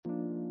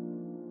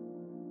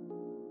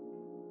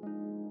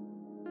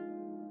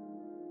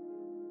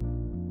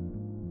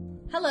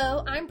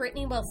Hello, I'm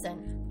Brittany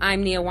Wilson.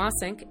 I'm Nia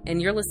Wasink,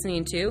 and you're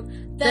listening to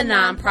The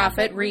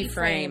Nonprofit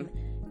Reframe.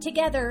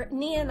 Together,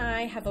 Nia and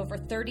I have over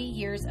 30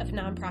 years of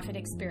nonprofit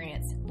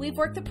experience. We've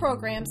worked the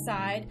program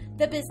side,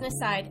 the business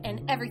side,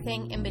 and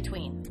everything in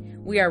between.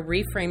 We are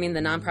reframing the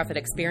nonprofit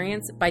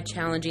experience by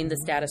challenging the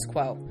status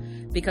quo,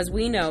 because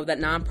we know that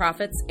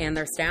nonprofits and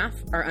their staff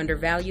are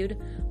undervalued,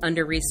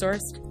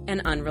 under-resourced,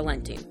 and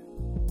unrelenting.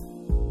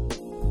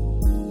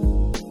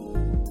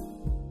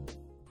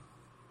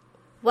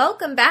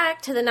 Welcome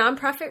back to the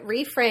Nonprofit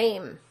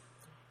Reframe.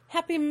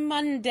 Happy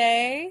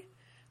Monday!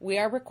 We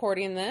are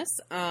recording this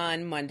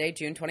on Monday,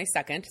 June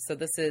 22nd, so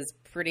this is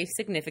pretty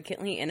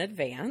significantly in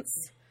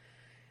advance.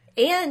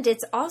 And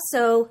it's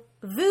also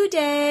Voo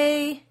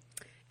Day.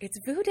 It's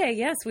Voo Day,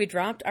 yes. We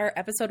dropped our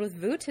episode with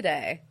Voo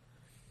today.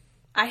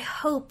 I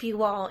hope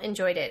you all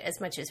enjoyed it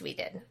as much as we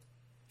did.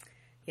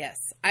 Yes.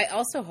 I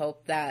also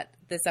hope that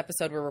this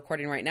episode we're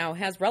recording right now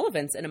has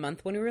relevance in a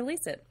month when we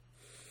release it.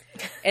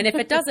 And if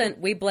it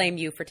doesn't, we blame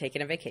you for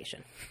taking a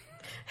vacation.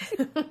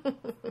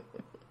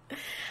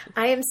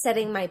 I am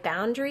setting my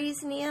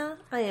boundaries, Nia.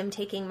 I am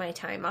taking my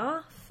time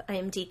off. I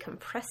am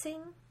decompressing.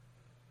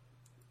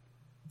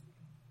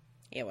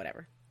 Yeah,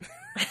 whatever.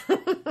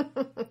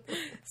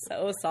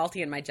 So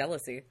salty in my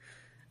jealousy.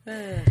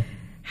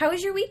 How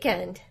was your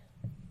weekend?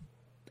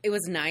 It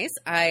was nice.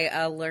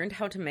 I learned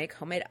how to make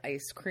homemade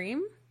ice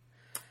cream.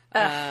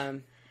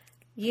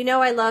 You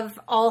know I love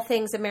all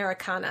things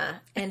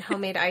Americana, and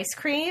homemade ice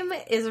cream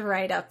is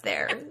right up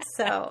there.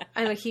 So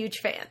I'm a huge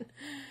fan.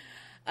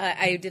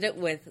 I did it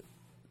with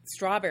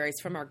strawberries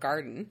from our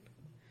garden.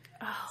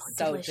 Oh,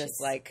 so delicious.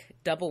 Just like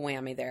double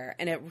whammy there.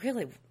 And it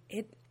really,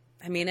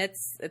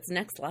 it's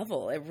next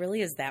level. It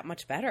really is that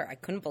much better. I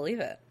couldn't believe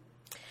it.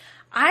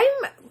 I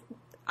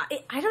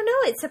don't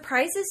know. It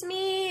surprises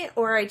me,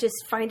 or I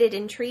just find it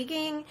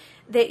intriguing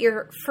that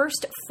your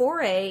first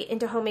foray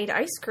into homemade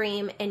ice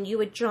cream and you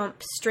would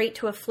jump straight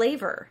to a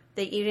flavor,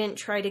 that you didn't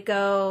try to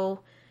go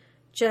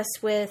just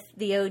with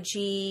the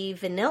OG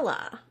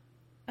vanilla.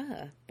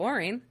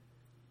 Boring.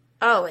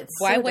 Oh, it's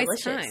Why so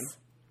waste delicious. time?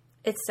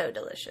 It's so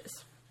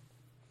delicious.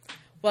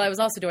 Well, I was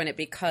also doing it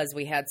because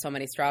we had so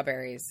many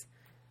strawberries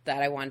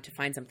that I wanted to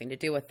find something to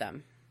do with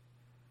them.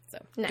 So,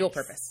 Nice. Dual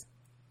purpose.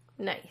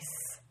 Nice.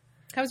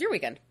 How was your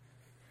weekend?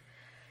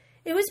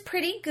 It was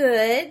pretty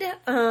good.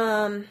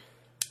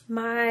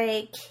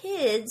 My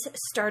kids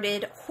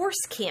started horse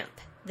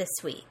camp this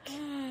week.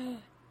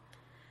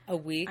 A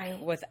week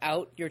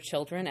without your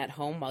children at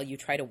home while you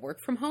try to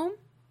work from home?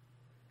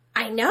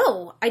 I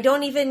know. I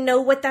don't even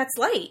know what that's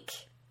like.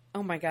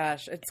 Oh my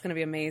gosh, it's going to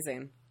be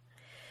amazing.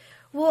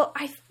 Well,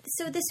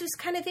 so this was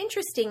kind of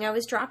interesting. I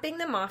was dropping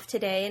them off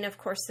today, and of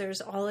course there's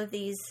all of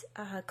these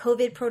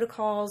COVID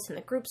protocols, and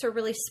the groups are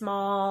really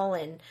small,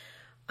 and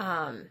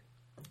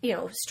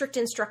strict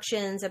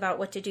instructions about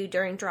what to do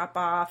during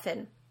drop-off.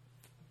 And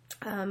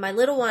my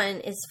little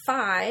one is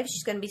 5.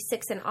 She's going to be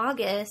 6 in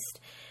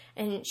August.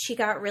 And she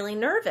got really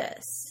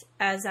nervous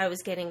as I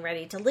was getting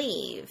ready to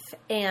leave.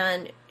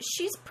 And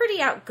she's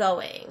pretty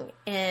outgoing.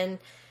 And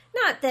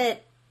not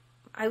that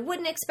I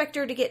wouldn't expect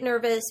her to get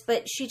nervous,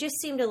 but she just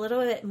seemed a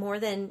little bit more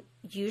than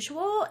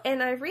usual.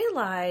 And I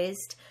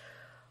realized,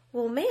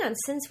 well, man,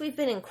 since we've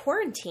been in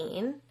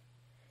quarantine,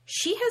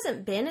 she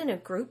hasn't been in a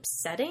group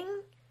setting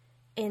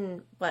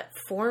in,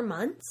 4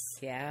 months?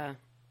 Yeah.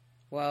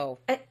 Whoa.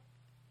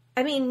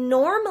 I mean,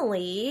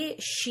 normally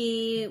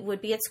she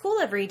would be at school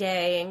every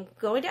day and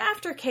going to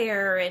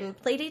aftercare and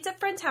play dates at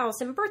friends' house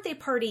and birthday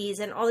parties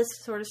and all this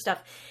sort of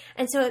stuff.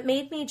 And so it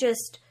made me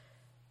just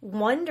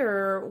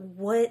wonder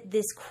what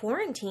this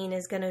quarantine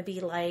is going to be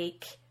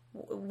like,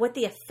 what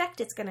the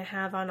effect it's going to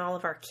have on all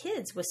of our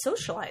kids with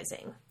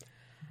socializing.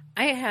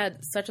 I had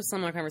such a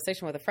similar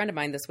conversation with a friend of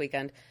mine this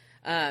weekend.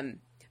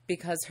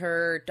 Because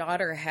her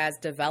daughter has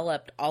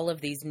developed all of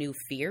these new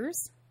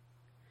fears.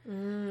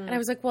 And I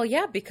was like, well,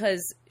 yeah,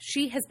 because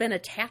she has been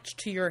attached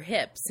to your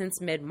hip since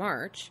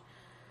mid-March.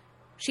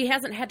 She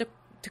hasn't had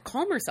to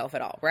calm herself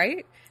at all,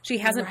 right? She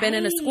hasn't been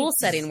in a school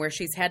setting where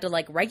she's had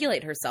to,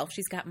 regulate herself.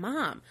 She's got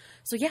mom.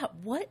 So, yeah,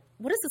 what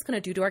is this going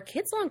to do to our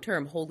kids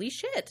long-term? Holy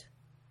shit.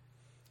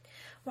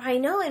 Well, I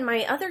know, and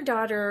my other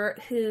daughter,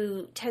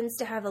 who tends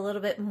to have a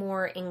little bit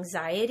more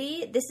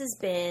anxiety, this has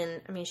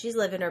been, she's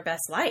living her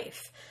best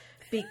life.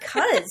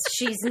 Because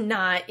she's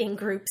not in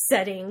group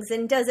settings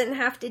and doesn't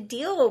have to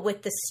deal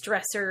with the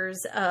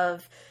stressors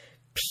of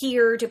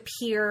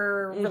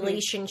peer-to-peer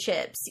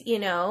relationships,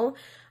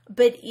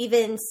 But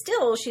even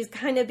still, she's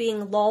kind of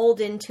being lulled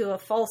into a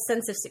false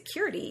sense of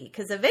security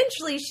because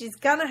eventually she's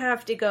going to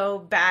have to go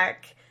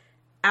back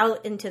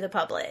out into the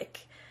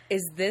public.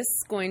 Is this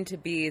going to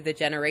be the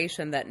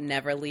generation that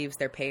never leaves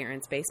their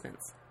parents'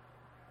 basements?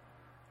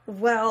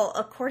 Well,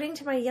 according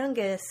to my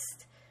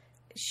youngest,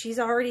 she's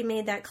already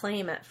made that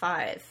claim at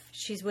 5.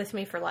 She's with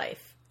me for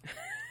life.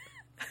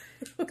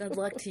 Good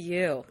luck to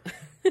you.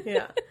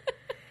 Yeah.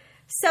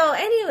 So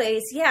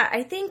anyways, yeah,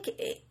 I think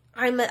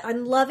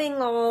I'm loving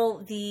all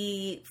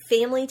the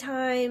family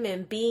time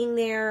and being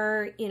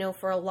there,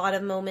 for a lot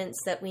of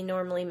moments that we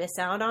normally miss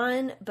out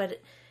on.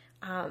 But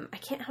I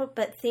can't help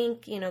but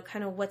think,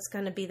 kind of what's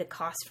going to be the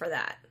cost for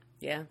that.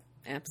 Yeah,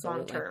 absolutely.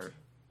 Long term.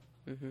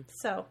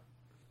 So,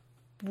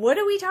 what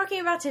are we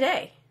talking about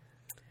today?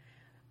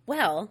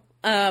 Well,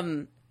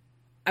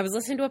 I was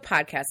listening to a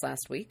podcast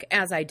last week,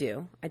 as I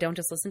do. I don't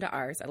just listen to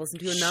ours. I listen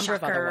to a number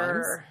of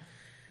other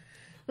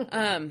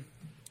ones.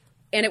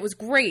 And it was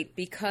great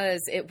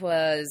because it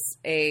was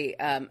a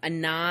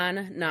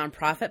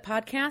nonprofit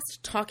podcast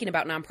talking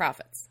about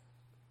nonprofits.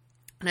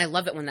 And I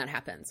love it when that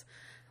happens.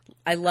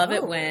 I love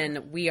it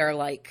when we are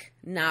like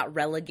not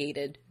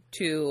relegated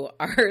to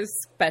our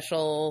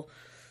special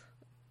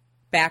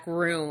back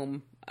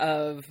room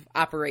of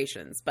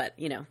operations, but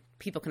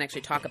people can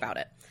actually talk about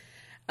it.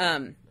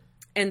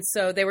 And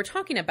so they were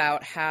talking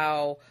about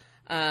how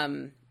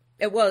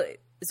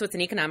so it's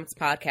an economics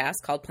podcast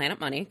called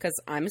Planet Money, because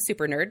I'm a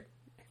super nerd.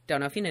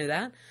 Don't know if you knew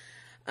that.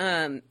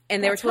 And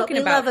they were talking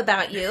about what we love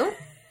about you.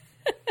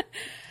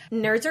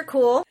 Nerds are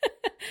cool.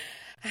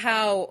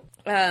 How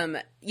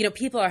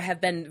people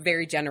have been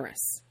very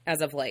generous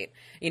as of late.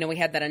 We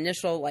had that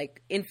initial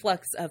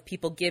influx of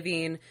people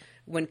giving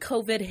when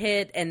COVID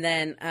hit, and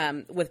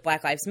then with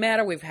Black Lives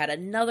Matter, we've had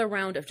another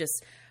round of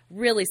just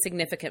really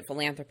significant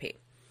philanthropy.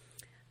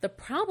 The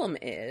problem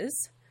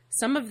is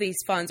some of these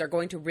funds are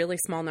going to really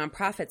small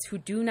nonprofits who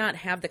do not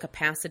have the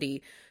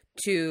capacity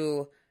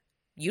to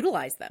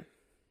utilize them,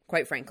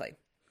 quite frankly.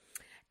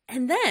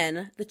 And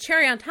then the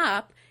cherry on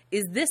top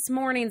is this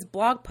morning's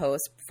blog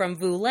post from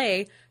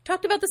Voulez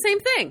talked about the same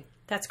thing.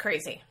 That's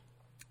crazy.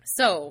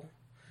 So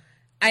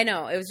I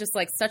know it was just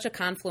such a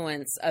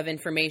confluence of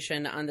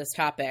information on this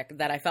topic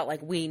that I felt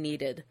like we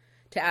needed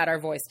to add our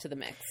voice to the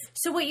mix.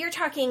 So what you're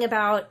talking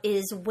about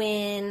is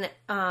when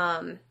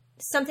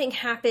something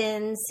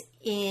happens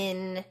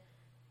in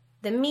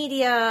the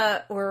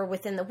media or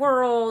within the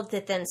world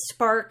that then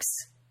sparks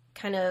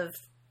kind of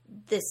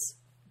this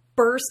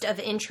burst of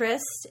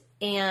interest,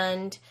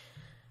 and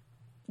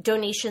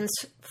donations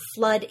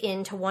flood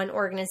into one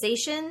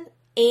organization,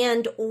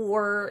 and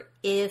or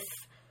if,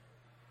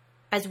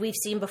 as we've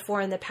seen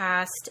before in the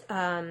past,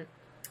 every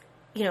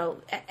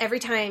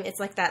time it's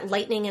like that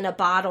lightning in a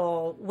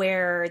bottle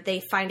where they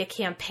find a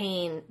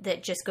campaign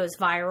that just goes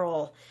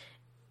viral.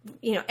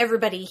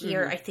 Everybody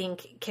here, I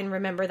think, can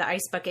remember the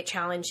Ice Bucket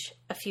Challenge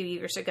a few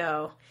years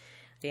ago.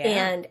 Yeah.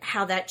 And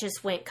how that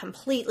just went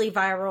completely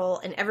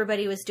viral, and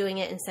everybody was doing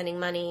it and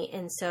sending money.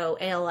 And so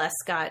ALS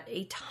got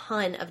a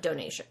ton of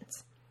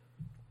donations.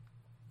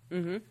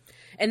 Mm-hmm.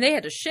 And they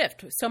had to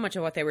shift so much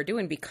of what they were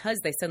doing because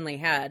they suddenly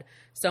had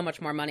so much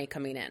more money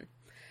coming in.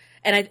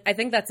 And I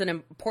think that's an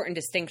important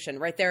distinction,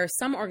 right? There are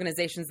some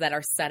organizations that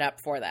are set up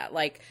for that,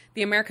 like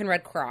the American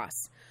Red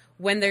Cross.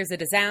 When there's a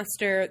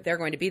disaster, they're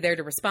going to be there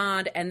to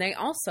respond. And they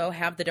also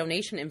have the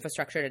donation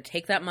infrastructure to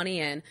take that money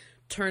in,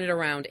 turn it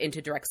around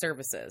into direct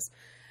services.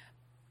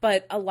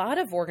 But a lot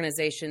of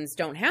organizations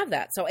don't have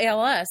that. So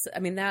ALS,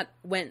 that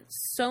went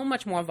so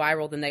much more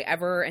viral than they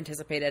ever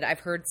anticipated.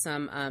 I've heard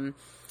some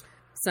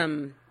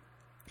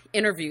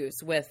interviews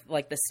with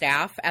the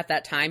staff at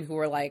that time who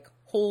were like,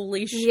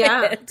 holy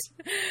shit.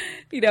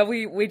 Yeah.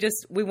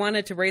 We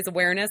wanted to raise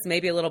awareness,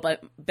 maybe a little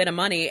bit of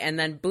money, and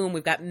then boom,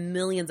 we've got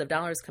millions of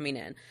dollars coming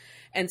in.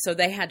 And so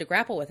they had to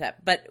grapple with it.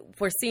 But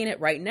we're seeing it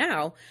right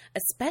now,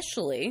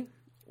 especially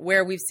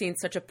where we've seen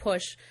such a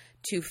push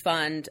to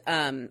fund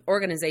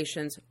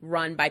organizations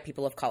run by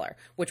people of color,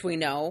 which we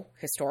know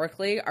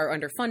historically are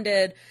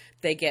underfunded.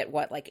 They get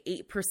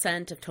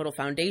 8% of total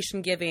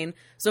foundation giving.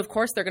 So of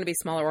course they're going to be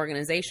smaller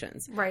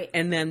organizations. Right.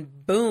 And then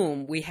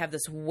boom, we have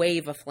this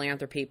wave of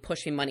philanthropy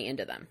pushing money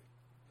into them.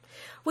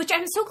 Which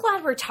I'm so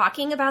glad we're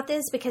talking about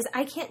this, because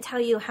I can't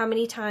tell you how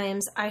many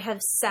times I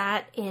have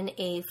sat in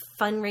a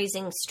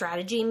fundraising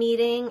strategy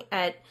meeting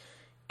at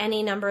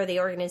any number of the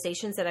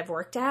organizations that I've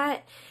worked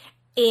at.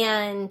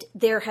 And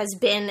there has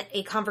been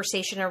a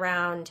conversation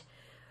around,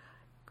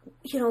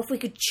 if we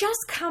could just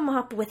come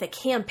up with a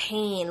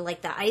campaign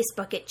like the Ice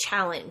Bucket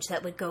Challenge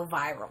that would go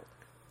viral.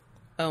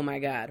 Oh my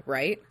God,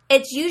 right?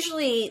 That's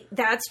usually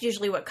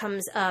what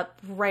comes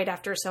up right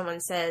after someone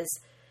says,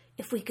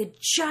 if we could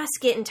just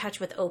get in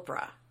touch with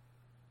Oprah.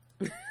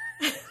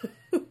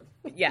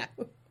 Yeah.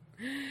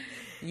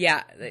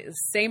 Yeah.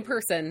 Same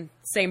person,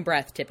 same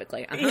breath,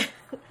 typically. Uh-huh.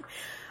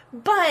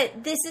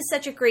 But this is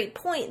such a great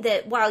point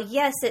that while,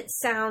 yes, it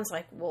sounds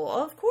like, well,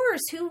 of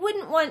course, who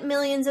wouldn't want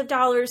millions of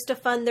dollars to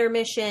fund their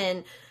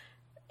mission?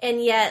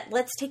 And yet,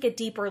 let's take a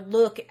deeper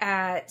look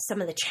at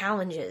some of the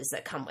challenges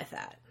that come with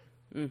that.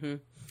 Mm-hmm.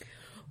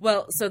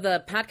 Well, so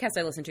the podcast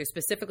I listened to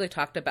specifically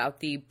talked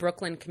about the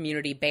Brooklyn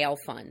Community Bail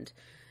Fund.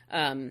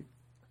 And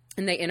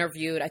they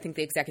interviewed, I think,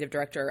 the executive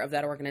director of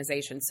that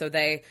organization. So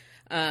they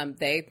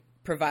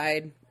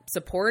provide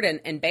support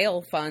and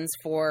bail funds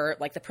for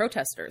the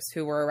protesters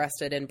who were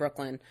arrested in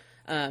Brooklyn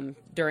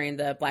during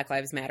the Black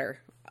Lives Matter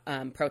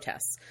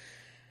protests.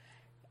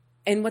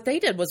 And what they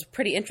did was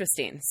pretty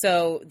interesting.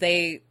 So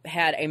they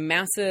had a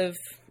massive,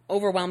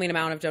 overwhelming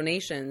amount of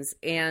donations,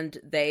 and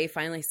they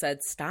finally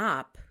said,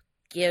 stop,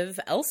 give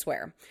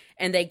elsewhere.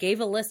 And they gave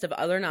a list of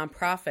other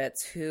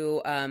nonprofits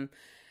who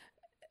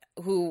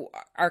who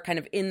are kind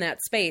of in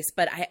that space.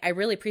 But I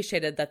really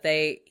appreciated that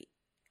they,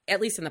 at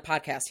least in the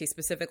podcast, he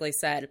specifically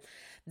said,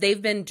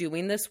 they've been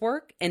doing this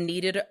work and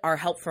needed our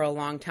help for a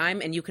long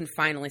time, and you can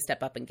finally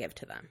step up and give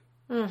to them.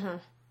 Mm-hmm.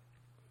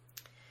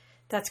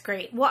 That's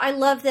great. Well, I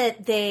love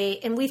that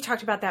and we've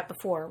talked about that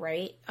before,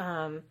 right?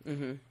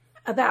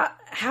 About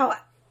how,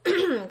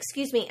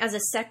 excuse me, as a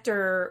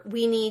sector,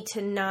 we need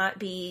to not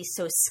be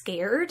so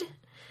scared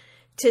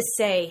to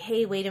say,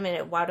 hey, wait a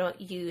minute, why don't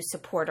you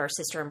support our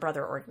sister and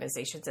brother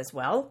organizations as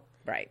well?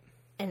 Right.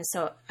 And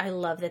so I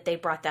love that they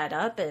brought that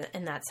up,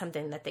 and that's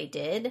something that they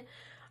did.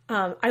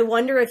 I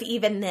wonder if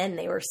even then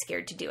they were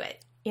scared to do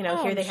it.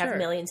 Here they have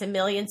millions and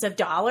millions of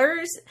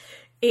dollars,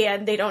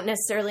 and they don't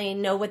necessarily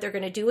know what they're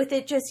going to do with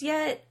it just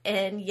yet.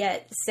 And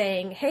yet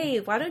saying, hey,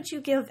 why don't you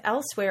give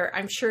elsewhere,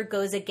 I'm sure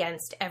goes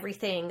against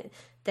everything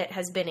that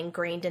has been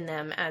ingrained in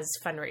them as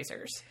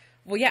fundraisers.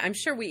 Well, yeah, I'm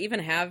sure we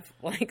even have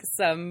like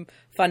some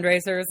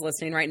fundraisers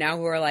listening right now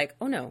who are like,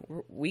 oh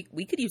no, we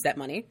could use that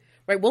money,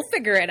 right? We'll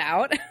figure it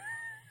out.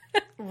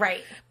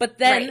 Right. But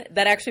then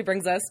that actually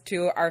brings us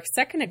to our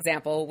second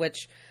example,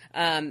 which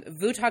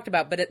Vu talked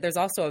about, but there's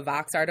also a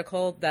Vox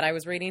article that I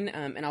was reading,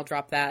 and I'll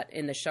drop that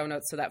in the show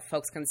notes so that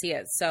folks can see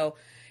it. So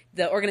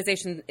the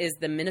organization is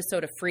the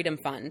Minnesota Freedom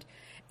Fund,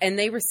 and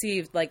they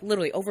received like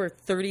literally over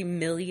 $30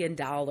 million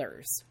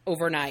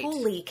overnight.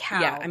 Holy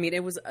cow. Yeah, I mean,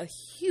 it was a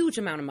huge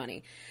amount of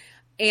money.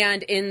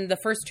 And in the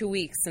first 2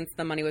 weeks since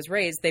the money was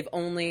raised, they've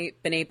only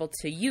been able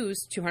to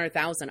use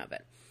 200,000 of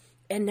it.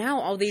 And now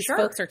all these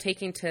folks are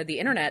taking to the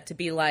internet to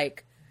be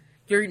like,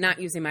 you're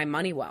not using my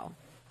money well.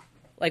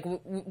 Like,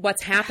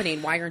 what's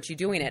happening? Why aren't you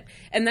doing it?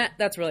 And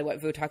that's really what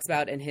Vu talks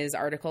about in his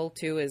article,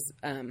 too, is,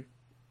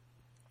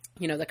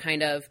 the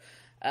kind of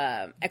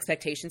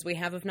expectations we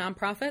have of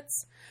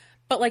nonprofits.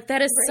 But, like,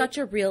 that is such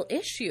a real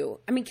issue.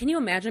 I mean, can you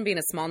imagine being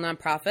a small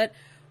nonprofit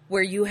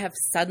where you have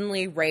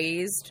suddenly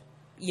raised,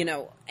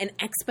 an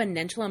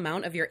exponential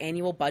amount of your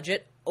annual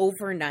budget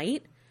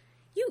overnight?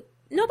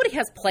 Nobody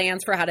has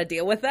plans for how to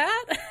deal with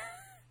that.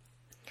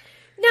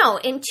 No,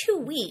 in 2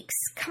 weeks.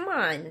 Come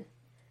on.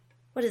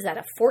 What is that,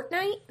 a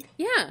fortnight?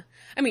 Yeah.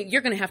 I mean,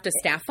 you're going to have to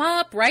staff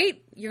up,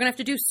 right? You're going to have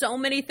to do so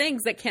many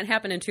things that can't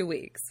happen in 2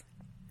 weeks.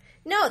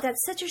 No,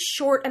 that's such a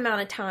short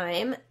amount of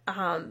time,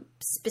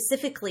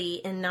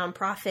 specifically in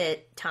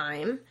nonprofit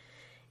time.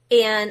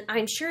 And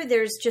I'm sure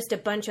there's just a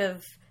bunch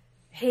of,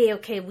 hey,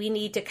 okay, we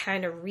need to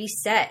kind of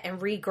reset and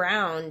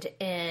reground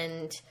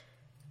and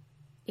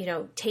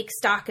take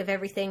stock of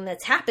everything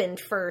that's happened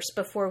first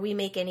before we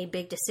make any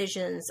big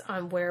decisions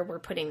on where we're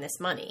putting this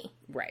money.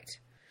 Right.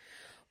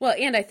 Well,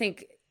 and I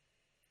think,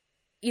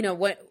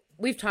 what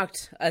we've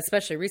talked,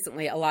 especially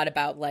recently, a lot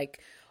about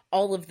like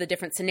all of the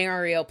different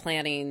scenario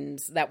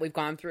plannings that we've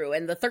gone through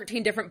and the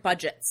 13 different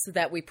budgets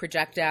that we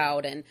project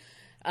out. And,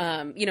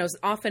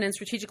 often in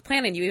strategic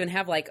planning, you even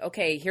have like,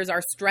 okay, here's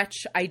our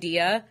stretch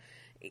idea.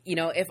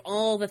 If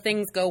all the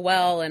things go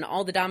well and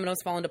all the dominoes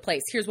fall into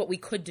place, here's what we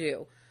could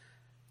do.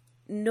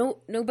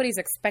 Nobody's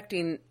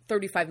expecting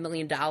 $35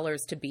 million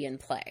to be in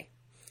play.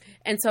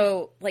 And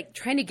so, like,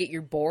 trying to get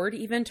your board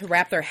even to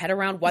wrap their head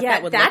around what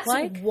that would look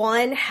like. That's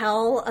one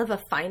hell of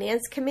a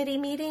finance committee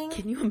meeting.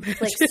 Can you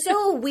imagine?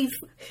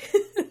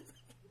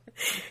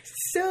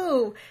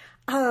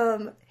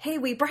 Hey,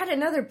 we brought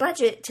another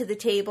budget to the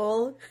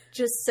table,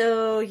 just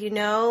so you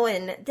know,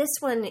 and this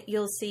one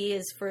you'll see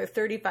is for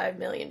 $35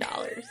 million.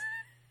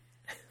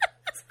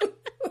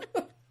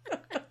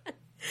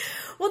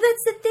 Well,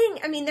 that's the thing.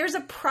 I mean, there's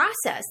a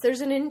process.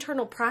 There's an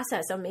internal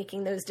process on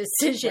making those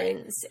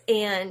decisions. Right.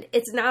 And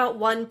it's not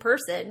one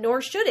person, nor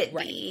should it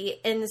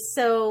be. And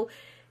so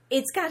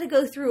it's got to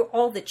go through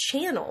all the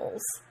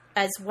channels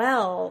as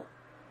well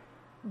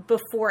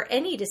before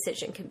any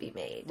decision can be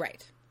made.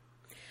 Right.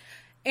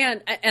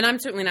 And I'm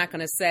certainly not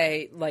going to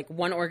say, like,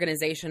 one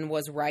organization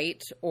was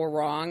right or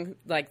wrong.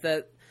 Like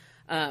the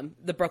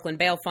Brooklyn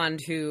Bail Fund,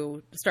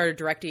 who started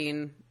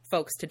directing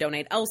folks to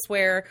donate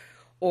elsewhere,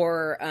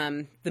 or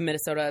the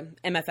Minnesota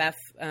MFF,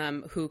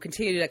 who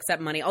continue to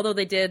accept money, although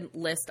they did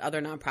list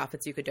other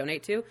nonprofits you could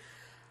donate to.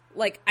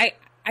 Like, I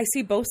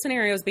see both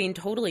scenarios being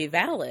totally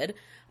valid,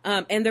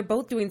 and they're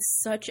both doing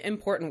such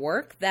important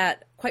work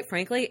that, quite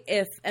frankly,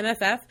 if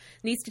MFF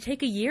needs to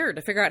take a year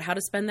to figure out how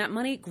to spend that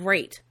money,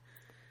 great.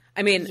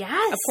 I mean,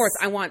 yes. Of course,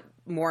 I want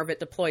more of it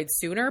deployed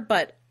sooner,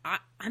 but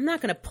I'm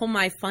not going to pull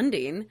my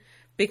funding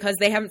because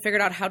they haven't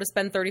figured out how to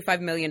spend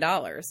 $35 million.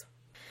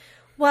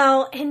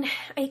 Well, and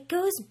it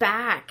goes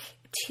back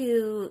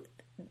to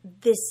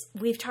this,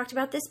 we've talked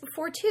about this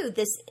before too,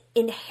 this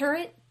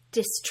inherent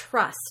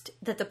distrust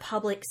that the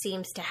public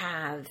seems to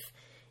have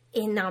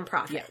in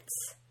nonprofits. Yeah.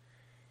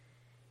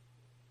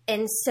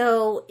 And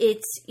so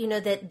it's,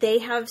 that they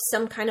have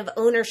some kind of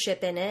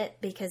ownership in it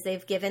because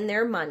they've given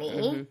their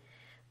money,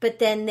 but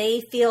then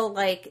they feel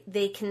like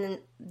they can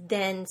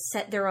then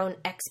set their own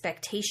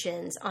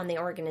expectations on the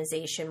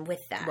organization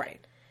with that.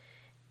 Right.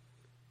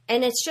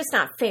 And it's just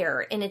not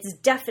fair, and it's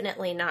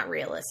definitely not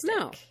realistic.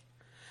 No.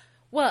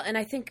 Well, and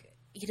I think,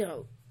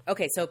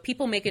 okay, so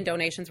people making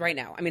donations right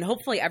now. I mean,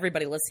 hopefully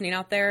everybody listening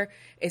out there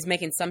is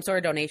making some sort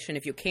of donation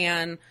if you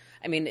can.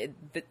 I mean,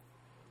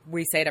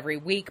 we say it every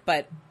week,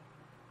 but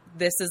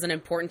this is an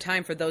important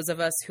time for those of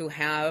us who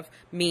have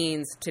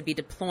means to be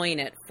deploying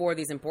it for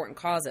these important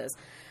causes.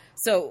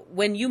 So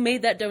when you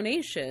made that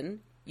donation,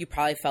 you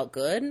probably felt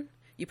good.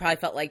 You probably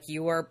felt like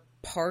you were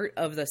part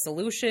of the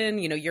solution.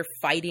 You know, you're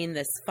fighting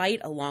this fight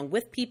along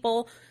with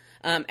people.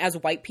 As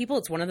white people,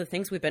 it's one of the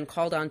things we've been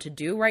called on to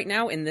do right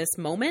now in this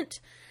moment.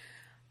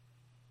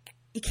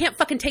 You can't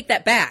fucking take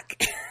that back.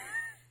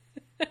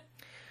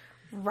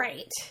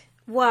 Right.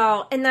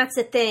 Well, and that's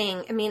the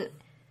thing. I mean,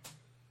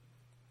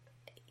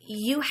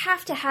 you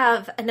have to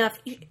have enough.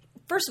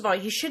 First of all,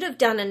 you should have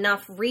done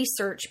enough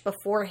research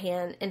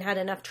beforehand and had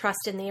enough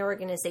trust in the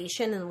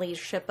organization and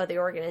leadership of the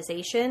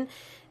organization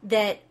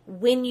that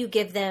when you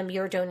give them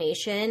your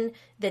donation,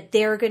 that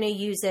they're going to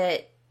use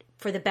it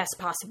for the best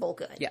possible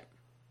good. Yeah.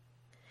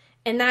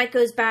 And that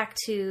goes back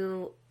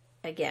to,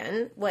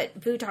 again, what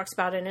Vu talks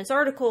about in his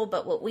article,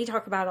 but what we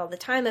talk about all the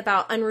time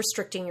about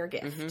unrestricting your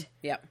gift. Mm-hmm.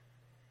 Yeah.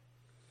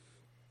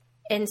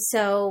 And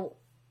so,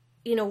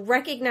 you know,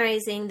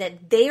 recognizing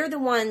that they are the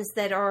ones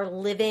that are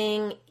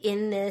living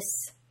in this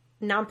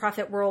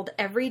nonprofit world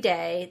every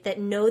day, that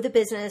know the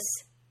business,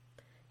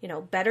 you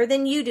know, better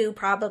than you do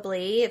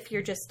probably if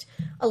you're just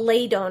a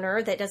lay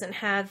donor that doesn't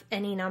have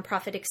any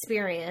nonprofit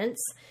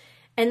experience,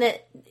 and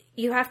that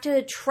you have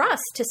to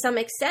trust to some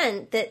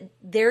extent that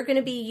they're going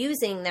to be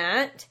using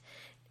that.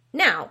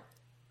 Now,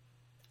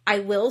 I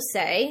will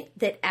say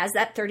that as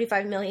that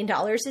 $35 million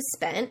is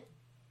spent,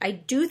 I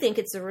do think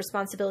it's the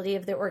responsibility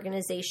of the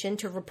organization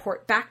to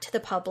report back to the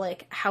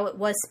public how it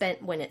was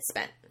spent when it's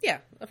spent. Yeah,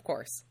 of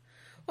course.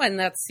 Well, and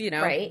that's, you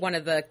know, right? One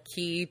of the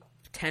key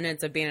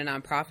tenets of being a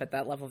nonprofit,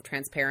 that level of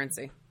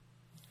transparency.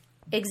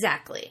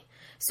 Exactly.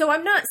 So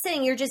I'm not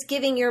saying you're just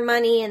giving your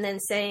money and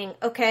then saying,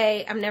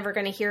 okay, I'm never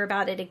going to hear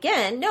about it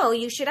again. No,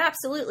 you should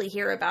absolutely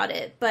hear about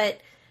it, but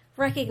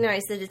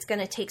recognize that it's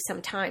going to take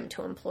some time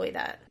to employ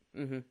that.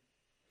 Mm-hmm.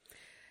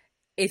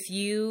 If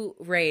you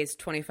raise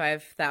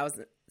 $35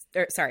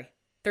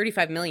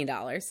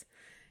 million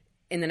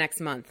in the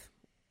next month,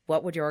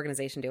 what would your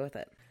organization do with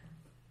it?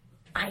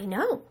 I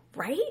know,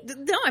 right?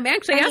 No, I'm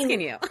actually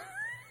asking you.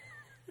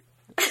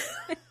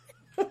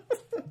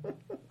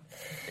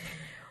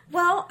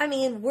 Well, I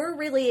mean, we're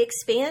really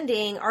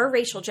expanding our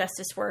racial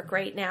justice work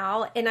right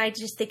now, and I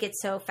just think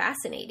it's so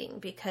fascinating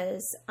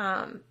because,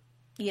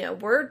 you know,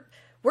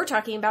 we're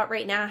talking about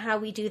right now how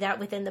we do that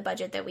within the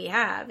budget that we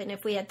have, and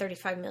if we had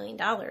 $35 million,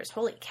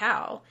 holy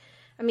cow!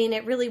 I mean,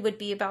 it really would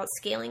be about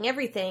scaling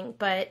everything,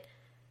 but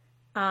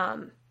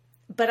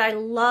I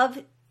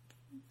love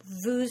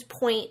Vu's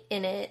point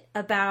in it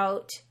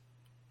about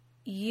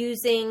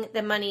using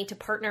the money to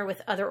partner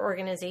with other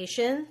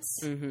organizations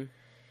mm-hmm.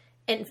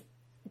 and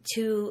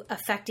to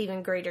affect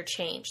even greater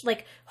change,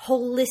 like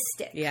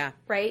holistic. Yeah.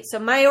 Right. So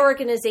my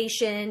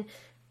organization,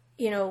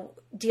 you know,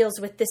 deals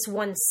with this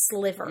one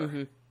sliver,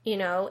 mm-hmm. you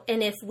know,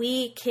 and if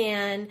we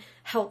can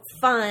help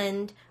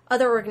fund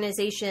other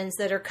organizations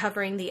that are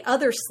covering the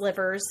other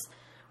slivers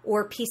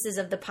or pieces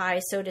of the pie,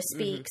 so to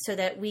speak, mm-hmm. so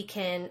that we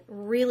can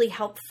really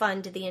help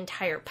fund the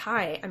entire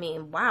pie. I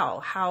mean,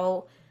 wow,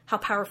 how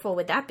powerful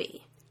would that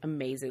be?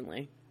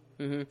 Amazingly.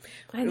 Mm-hmm.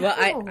 I know.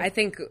 Well, I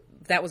think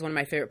that was one of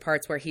my favorite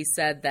parts where he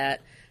said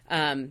that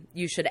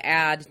you should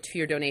add to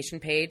your donation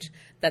page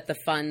that the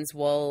funds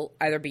will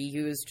either be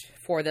used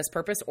for this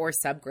purpose or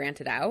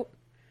sub-granted out.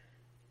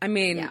 I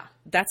mean, yeah.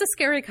 That's a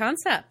scary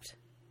concept.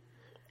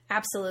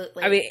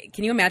 Absolutely. I mean,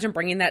 can you imagine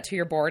bringing that to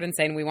your board and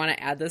saying, we want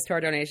to add this to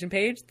our donation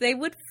page? They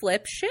would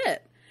flip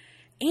shit.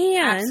 And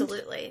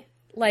absolutely.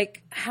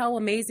 Like, how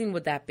amazing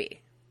would that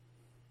be?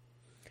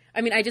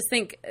 I mean, I just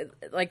think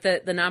like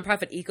the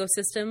nonprofit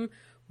ecosystem,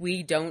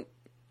 we don't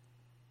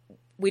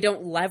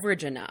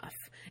leverage enough.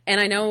 And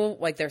I know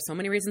like there's so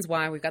many reasons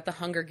why. We've got the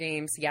Hunger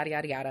Games, yada,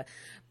 yada, yada.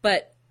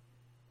 But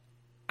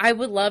I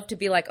would love to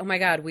be like, oh my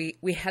God,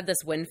 we had this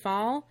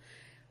windfall.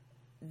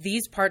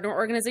 These partner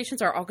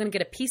organizations are all going to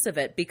get a piece of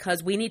it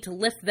because we need to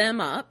lift them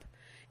up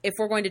if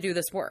we're going to do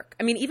this work.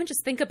 I mean, even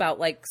just think about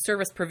like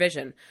service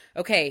provision.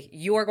 Okay,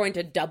 you are going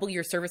to double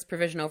your service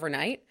provision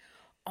overnight.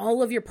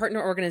 All of your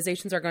partner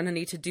organizations are going to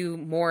need to do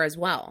more as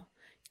well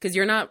because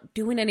you're not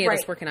doing any of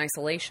this work in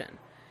isolation.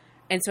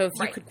 And so if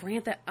you could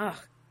grant that,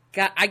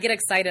 God, I get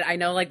excited. I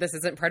know like this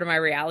isn't part of my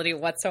reality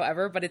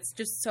whatsoever, but it's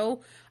just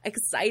so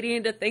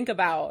exciting to think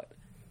about.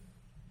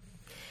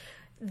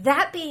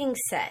 That being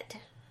said,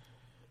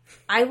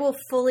 I will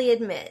fully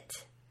admit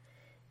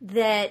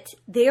that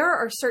there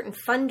are certain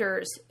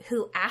funders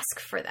who ask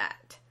for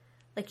that.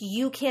 Like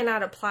you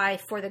cannot apply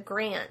for the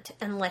grant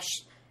unless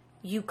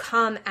you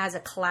come as a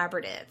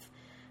collaborative.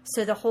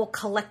 So the whole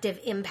collective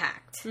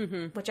impact,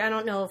 mm-hmm. which I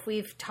don't know if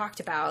we've talked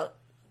about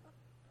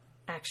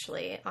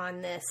actually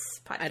on this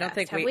podcast. I don't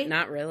think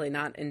not really,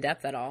 not in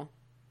depth at all.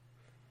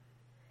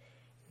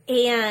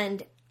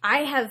 And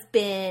I have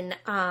been,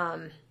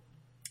 I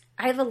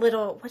have a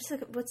little, what's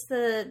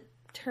the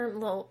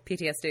term? Little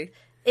PTSD.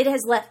 It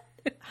has left,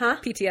 huh?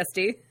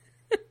 PTSD.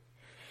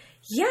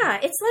 Yeah,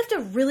 it's left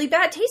a really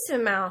bad taste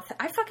in my mouth.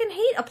 I fucking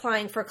hate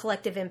applying for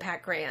collective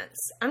impact grants.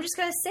 I'm just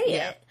going to say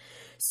it.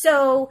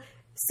 So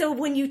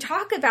when you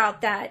talk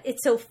about that,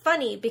 it's so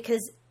funny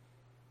because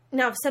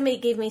now if somebody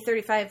gave me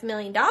 $35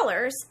 million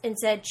and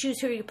said, choose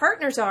who your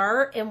partners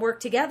are and work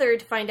together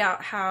to find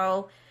out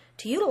how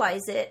to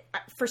utilize it,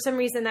 for some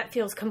reason that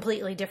feels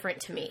completely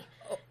different to me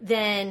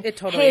than, it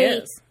totally hey,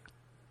 is.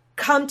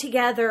 Come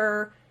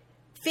together,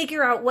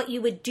 figure out what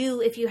you would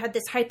do if you had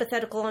this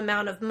hypothetical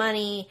amount of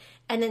money,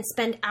 and then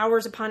spend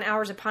hours upon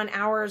hours upon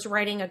hours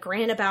writing a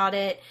grant about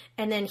it,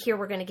 and then here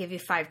we're going to give you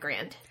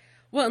 $5,000.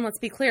 Well, and let's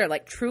be clear,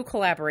 like true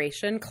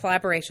collaboration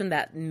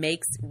that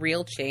makes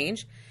real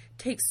change,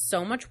 takes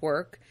so much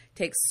work,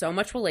 takes so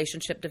much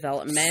relationship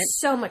development.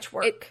 So much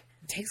work. It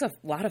takes a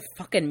lot of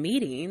fucking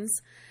meetings.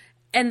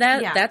 And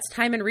that's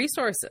time and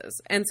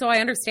resources. And so I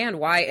understand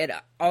why it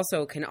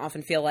also can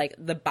often feel like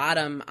the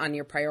bottom on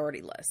your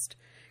priority list.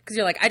 Because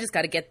you're like, I just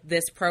got to get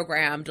this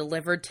program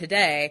delivered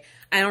today.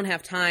 I don't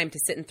have time to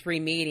sit in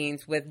 3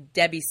 meetings with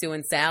Debbie, Sue,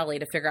 and Sally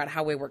to figure out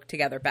how we work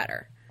together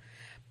better.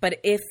 But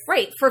if...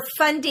 Right, for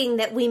funding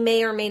that we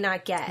may or may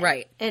not get.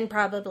 Right. And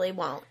probably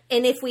won't.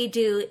 And if we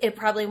do, it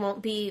probably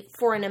won't be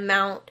for an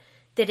amount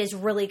that is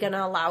really going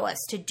to allow us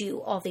to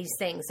do all these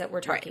things that we're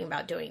talking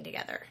about doing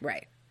together.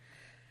 Right.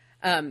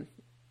 I'm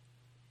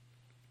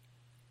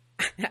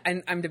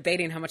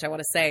debating how much I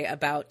want to say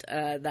about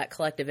that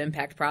collective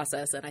impact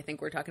process, and I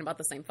think we're talking about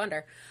the same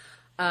funder.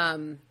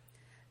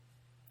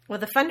 Well,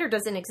 the funder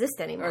doesn't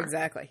exist anymore.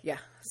 Exactly. Yeah.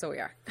 So we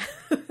are.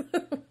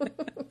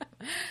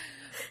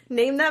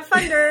 Name that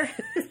funder.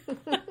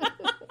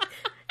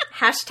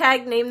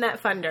 Hashtag name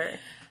that funder.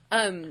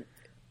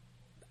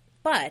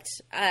 But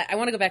I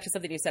want to go back to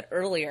something you said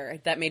earlier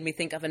that made me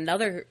think of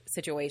another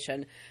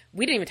situation.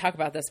 We didn't even talk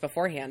about this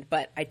beforehand,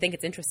 but I think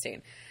it's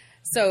interesting.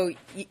 So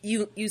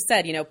you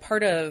said,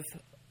 part of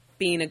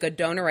being a good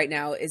donor right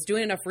now is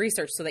doing enough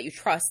research so that you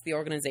trust the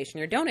organization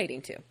you're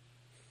donating to.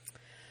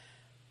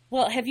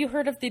 Well, have you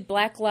heard of the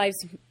Black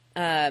Lives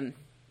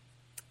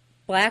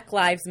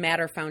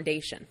Matter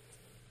Foundation?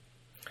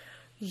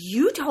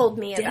 You told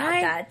me about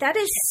that. That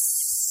is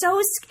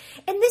so...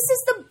 And this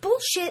is the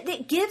bullshit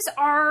that gives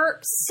our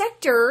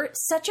sector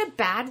such a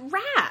bad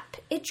rap.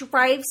 It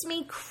drives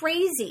me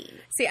crazy.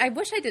 See, I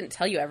wish I didn't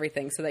tell you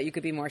everything so that you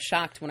could be more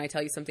shocked when I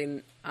tell you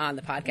something on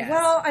the podcast.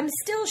 Well, I'm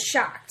still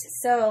shocked,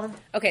 so...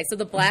 Okay, so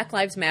the Black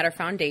Lives Matter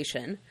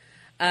Foundation,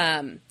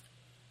 all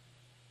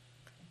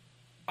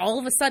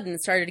of a sudden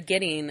started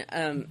getting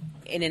an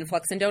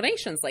influx in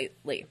donations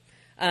lately.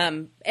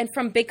 And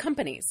from big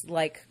companies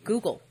like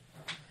Google.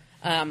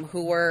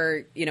 Who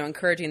were,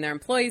 encouraging their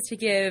employees to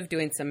give,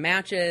 doing some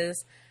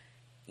matches.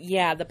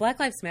 Yeah, the Black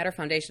Lives Matter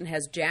Foundation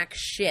has jack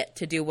shit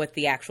to do with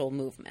the actual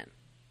movement.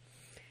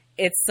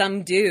 It's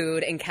some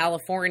dude in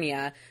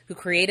California who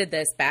created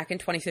this back in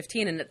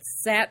 2015, and it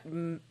sat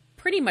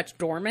pretty much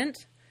dormant,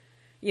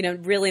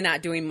 really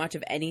not doing much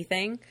of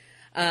anything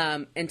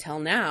until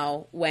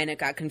now when it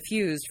got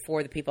confused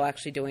for the people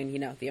actually doing,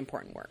 the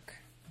important work.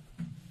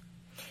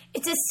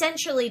 It's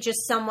essentially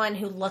just someone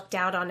who looked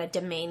out on a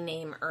domain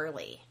name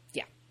early.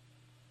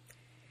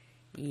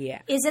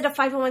 Yeah. Is it a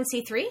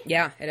 501c3?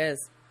 Yeah, it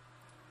is.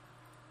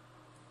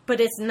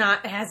 But it's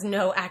not, it has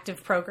no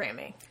active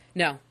programming.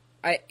 No.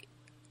 I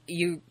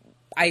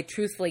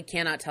truthfully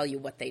cannot tell you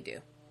what they do.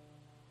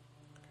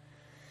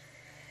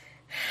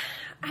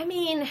 I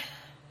mean,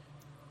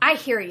 I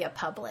hear you,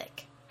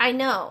 public. I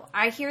know.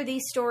 I hear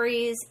these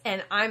stories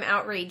and I'm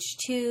outraged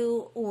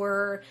too,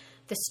 or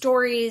the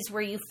stories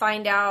where you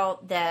find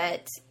out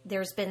that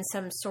there's been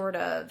some sort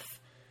of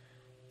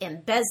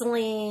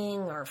embezzling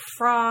or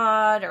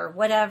fraud or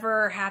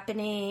whatever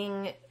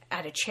happening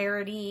at a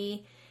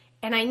charity.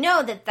 And I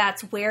know that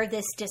that's where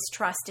this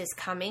distrust is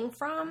coming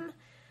from.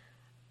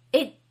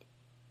 It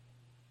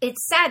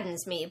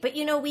saddens me. But,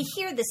 we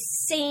hear the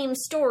same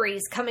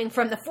stories coming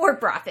from the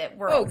for-profit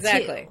world,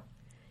 exactly. too.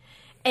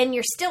 And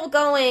you're still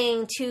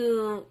going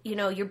to,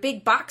 your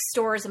big box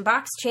stores and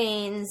box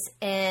chains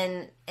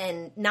and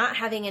not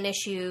having an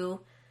issue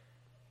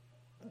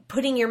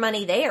putting your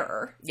money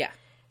there. Yeah.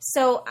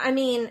 So, I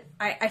mean,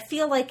 I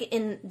feel like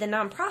in the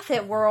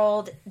nonprofit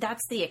world,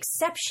 that's the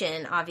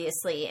exception,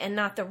 obviously, and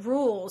not the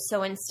rule.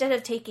 So instead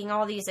of taking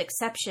all these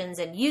exceptions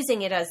and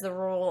using it as the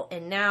rule,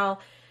 and now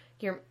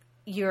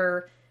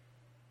you're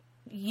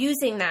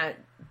using that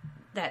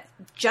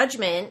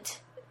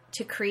judgment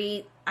to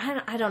create,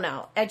 I don't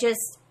know. It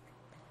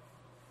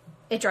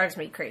drives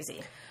me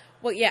crazy.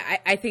 Well, yeah,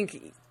 I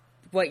think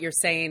what you're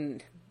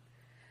saying,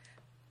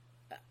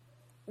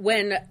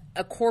 when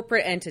a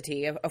corporate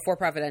entity, a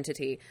for-profit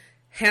entity,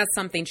 has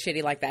something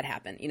shitty like that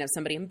happen,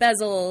 somebody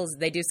embezzles,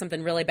 they do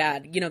something really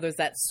bad, there's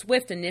that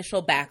swift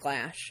initial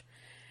backlash.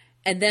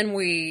 And then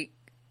we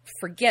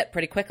forget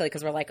pretty quickly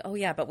because we're like, oh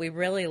yeah, but we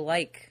really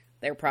like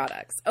their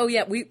products. Oh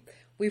yeah, we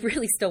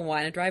really still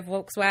want to drive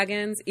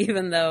Volkswagens,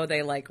 even though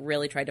they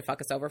really tried to fuck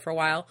us over for a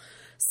while.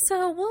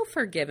 So we'll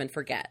forgive and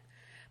forget.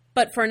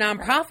 But for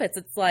nonprofits,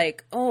 it's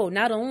like, oh,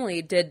 not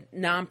only did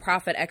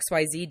nonprofit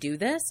XYZ do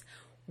this,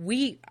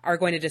 we are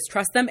going to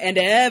distrust them and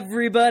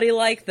everybody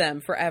like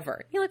them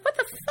forever. You're like, what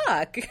the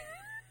fuck?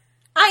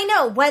 I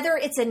know, whether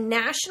it's a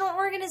national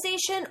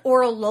organization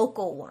or a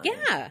local one.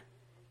 Yeah.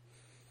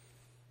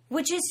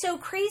 Which is so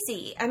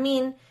crazy. I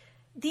mean,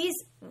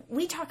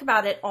 we talk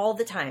about it all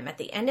the time. At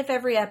the end of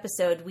every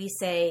episode, we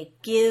say,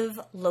 give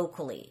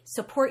locally.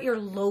 Support your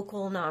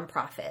local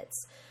nonprofits.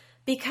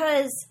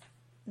 Because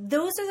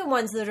those are the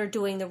ones that are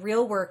doing the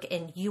real work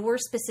in your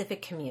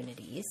specific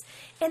communities.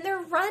 And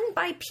they're run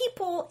by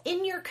people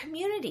in your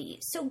community.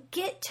 So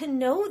get to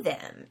know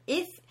them.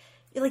 If,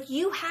 like,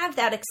 you have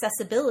that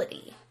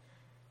accessibility.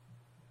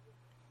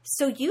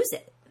 So use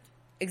it.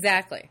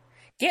 Exactly.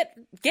 Get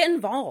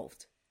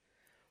involved.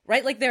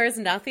 Right? Like, there is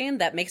nothing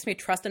that makes me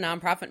trust a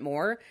nonprofit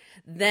more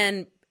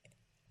than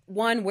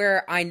one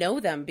where I know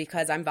them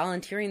because I'm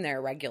volunteering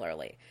there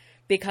regularly,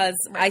 because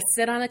I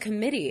sit on a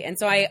committee. And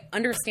so I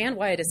understand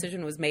why a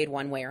decision was made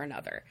one way or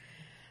another.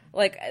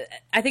 Like,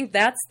 I think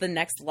that's the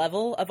next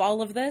level of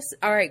all of this.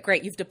 All right,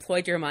 great. You've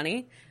deployed your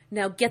money.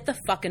 Now get the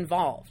fuck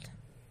involved.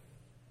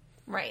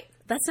 Right.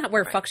 That's not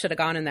where fuck should have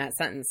gone in that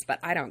sentence, but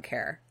I don't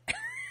care.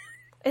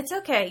 It's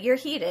okay. You're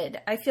heated.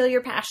 I feel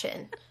your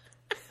passion.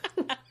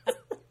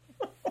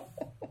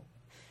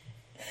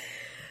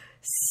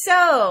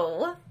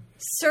 So,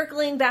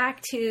 circling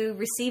back to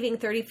receiving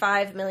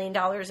 $35 million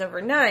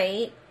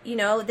overnight,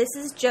 this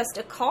is just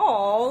a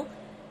call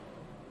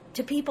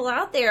to people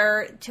out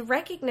there to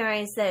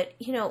recognize that,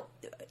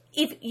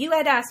 if you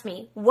had asked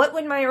me, what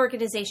would my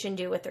organization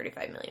do with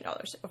 $35 million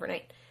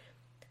overnight?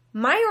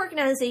 My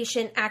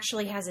organization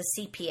actually has a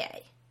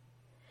CPA.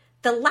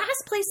 The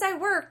last place I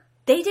worked,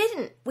 they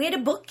didn't. We had a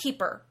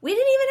bookkeeper. We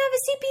didn't even have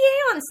a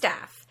CPA on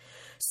staff.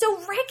 So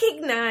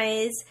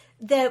recognize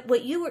that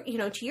what you were,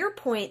 to your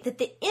point, that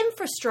the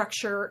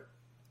infrastructure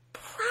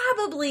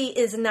probably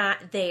is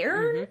not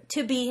there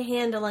to be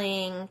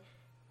handling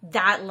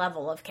that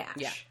level of cash.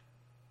 Yeah.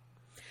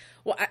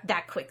 Well,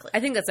 that quickly. I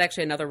think that's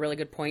actually another really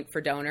good point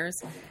for donors,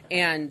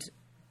 and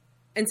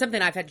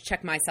something I've had to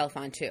check myself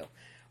on too,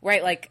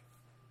 right? Like,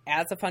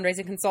 as a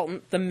fundraising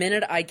consultant, the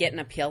minute I get an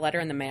appeal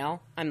letter in the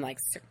mail, I'm like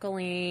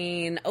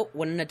circling,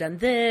 wouldn't have done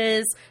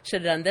this,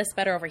 should have done this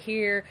better over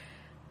here.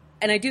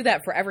 And I do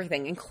that for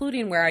everything,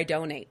 including where I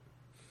donate.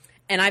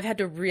 And I've had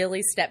to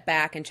really step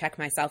back and check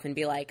myself and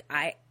be like,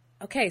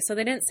 okay, so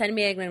they didn't send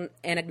me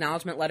an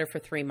acknowledgement letter for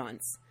 3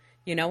 months.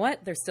 You know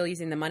what? They're still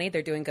using the money.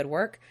 They're doing good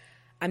work.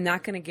 I'm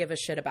not going to give a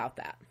shit about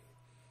that.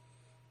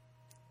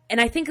 And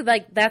I think,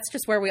 like, that's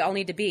just where we all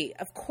need to be.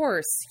 Of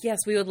course, yes,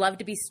 we would love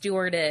to be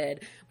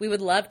stewarded. We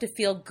would love to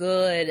feel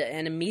good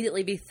and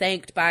immediately be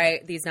thanked by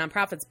these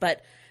nonprofits,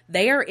 but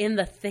they are in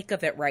the thick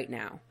of it right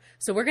now.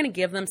 So we're going to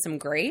give them some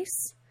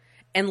grace.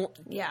 And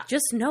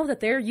just know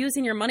that they're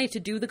using your money to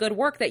do the good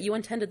work that you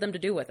intended them to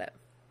do with it.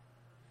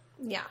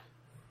 Yeah,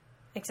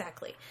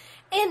 exactly.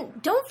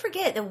 And don't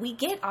forget that we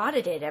get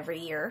audited every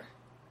year.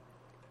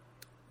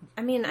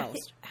 I mean,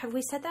 have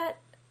we said that?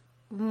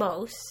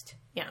 Most.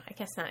 Yeah, I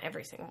guess not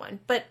every single one,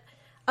 but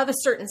of a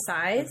certain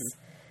size.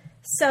 Mm-hmm.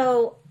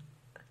 So,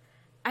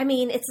 I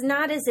mean, it's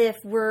not as if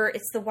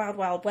it's the Wild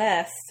Wild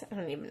West. I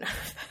don't even know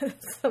if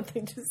that's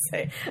something to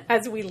say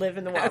as we live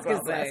in the Wild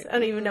Wild West. I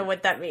don't even know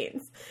what that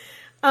means.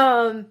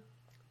 Where,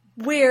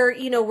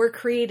 we're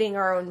creating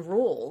our own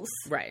rules.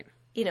 Right.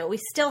 We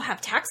still have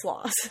tax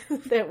laws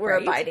that we're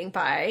abiding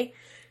by.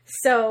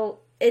 So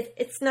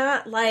it's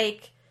not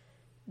like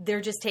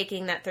they're just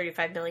taking that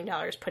 $35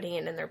 million, putting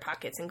it in their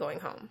pockets and going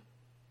home.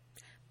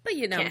 But,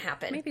 can't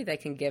happen. Maybe they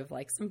can give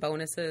like some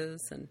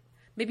bonuses and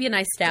maybe a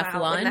nice staff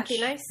lunch. Wouldn't that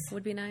be nice?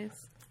 Would be nice.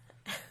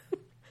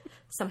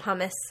 Some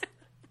hummus.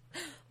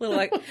 Little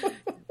like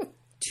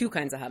 2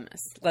 kinds of hummus.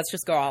 Let's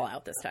just go all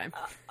out this time.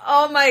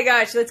 Oh my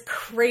gosh, that's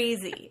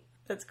crazy.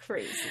 That's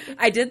crazy.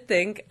 I did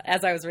think,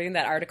 as I was reading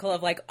that article,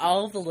 of like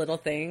all of the little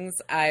things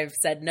I've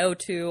said no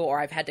to, or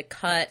I've had to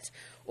cut,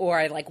 or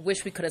I like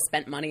wish we could have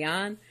spent money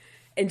on,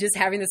 and just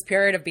having this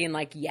period of being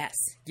like, yes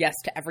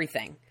to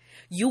everything.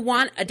 You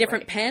want a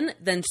different pen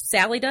than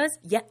Sally does?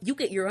 Yeah, you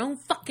get your own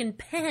fucking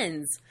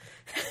pens.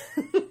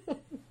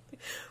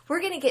 We're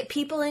going to get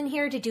people in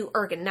here to do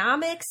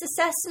ergonomics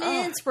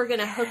assessments. We're going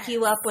to hook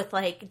you up with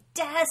like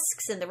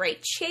desks and the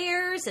right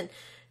chairs and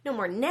no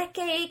more neck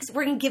aches.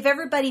 We're going to give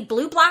everybody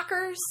blue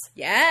blockers.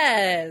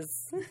 Yes.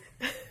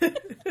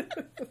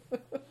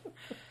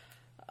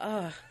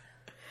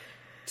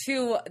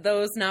 To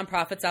those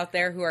nonprofits out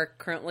there who are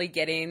currently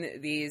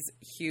getting these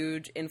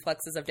huge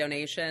influxes of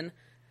donations,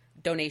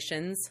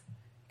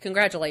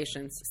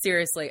 congratulations.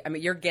 Seriously. I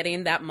mean, you're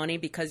getting that money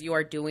because you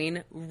are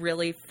doing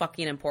really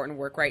fucking important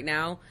work right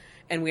now.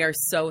 And we are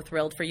so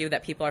thrilled for you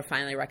that people are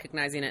finally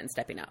recognizing it and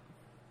stepping up.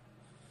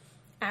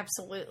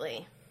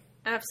 Absolutely.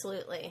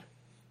 Absolutely.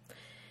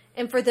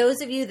 And for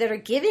those of you that are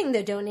giving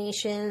the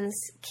donations,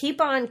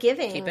 keep on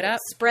giving. Keep it up.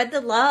 Spread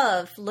the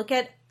love. Look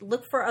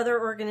for other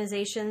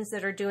organizations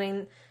that are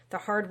doing the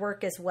hard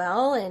work as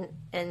well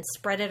and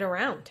spread it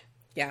around.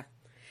 Yeah.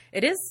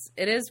 It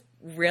is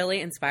really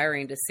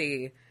inspiring to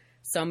see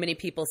so many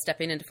people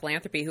stepping into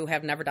philanthropy who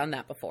have never done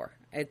that before.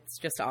 It's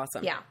just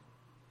awesome. Yeah.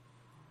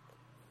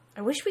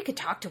 I wish we could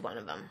talk to one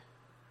of them.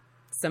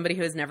 Somebody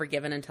who has never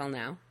given until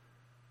now.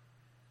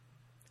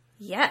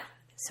 Yeah.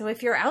 So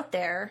if you're out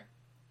there,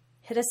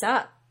 hit us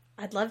up.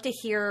 I'd love to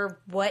hear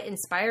what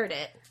inspired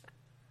it.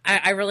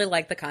 I really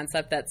like the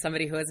concept that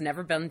somebody who has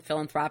never been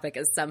philanthropic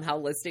is somehow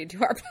listening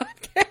to our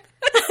podcast.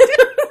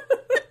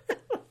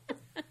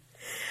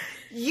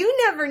 You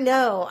never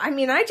know. I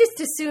mean, I just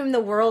assume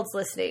the world's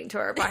listening to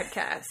our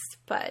podcast,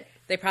 but...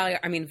 They probably are.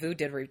 I mean, Vu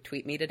did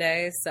retweet me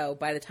today, so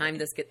by the time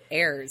this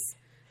airs,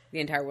 the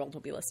entire world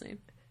will be listening.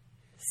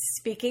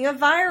 Speaking of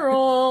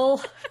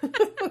viral.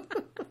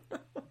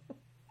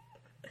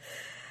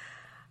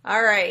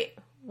 All right.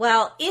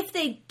 Well, if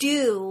they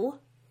do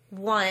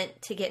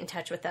want to get in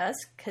touch with us,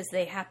 because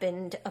they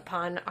happened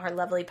upon our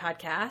lovely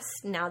podcast,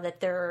 now that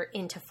they're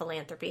into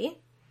philanthropy,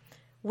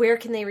 where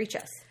can they reach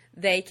us?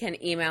 They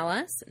can email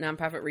us,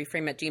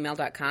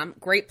 nonprofitreframe@gmail.com.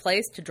 Great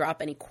place to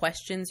drop any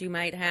questions you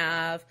might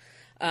have.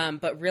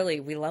 But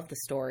really, we love the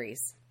stories.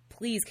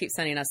 Please keep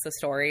sending us the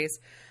stories.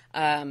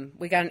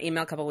 We got an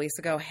email a couple weeks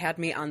ago, had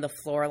me on the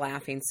floor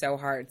laughing so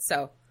hard.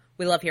 So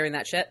we love hearing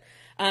that shit.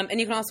 And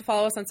you can also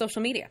follow us on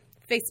social media,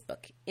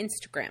 Facebook,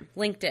 Instagram,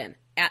 LinkedIn,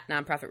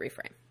 @Nonprofit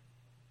Reframe.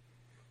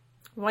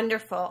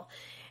 Wonderful.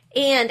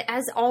 And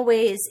as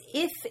always,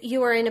 if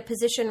you are in a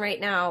position right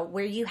now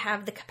where you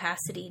have the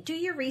capacity, do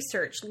your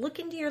research, look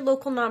into your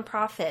local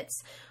nonprofits.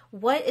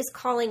 What is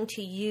calling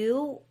to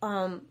you?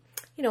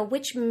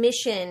 Which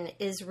mission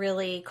is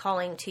really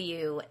calling to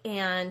you,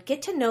 and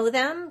get to know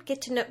them,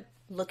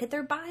 look at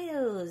their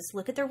bios,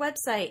 look at their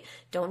website.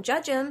 Don't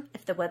judge them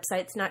if the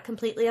website's not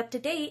completely up to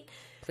date.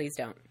 Please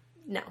don't.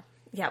 No.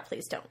 Yeah,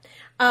 please don't.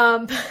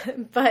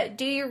 But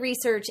do your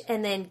research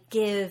and then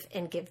give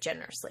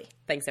generously.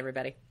 Thanks,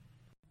 everybody.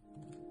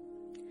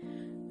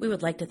 We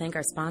would like to thank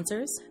our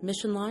sponsors.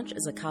 Mission Launch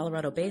is a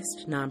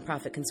Colorado-based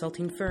nonprofit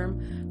consulting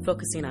firm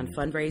focusing on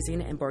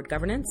fundraising and board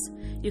governance.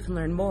 You can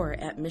learn more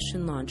at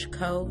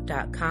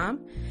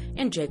missionlaunchco.com.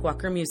 And Jake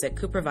Walker Music,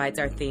 who provides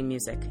our theme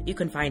music. You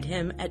can find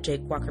him at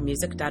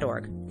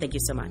jakewalkermusic.org. Thank you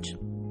so much.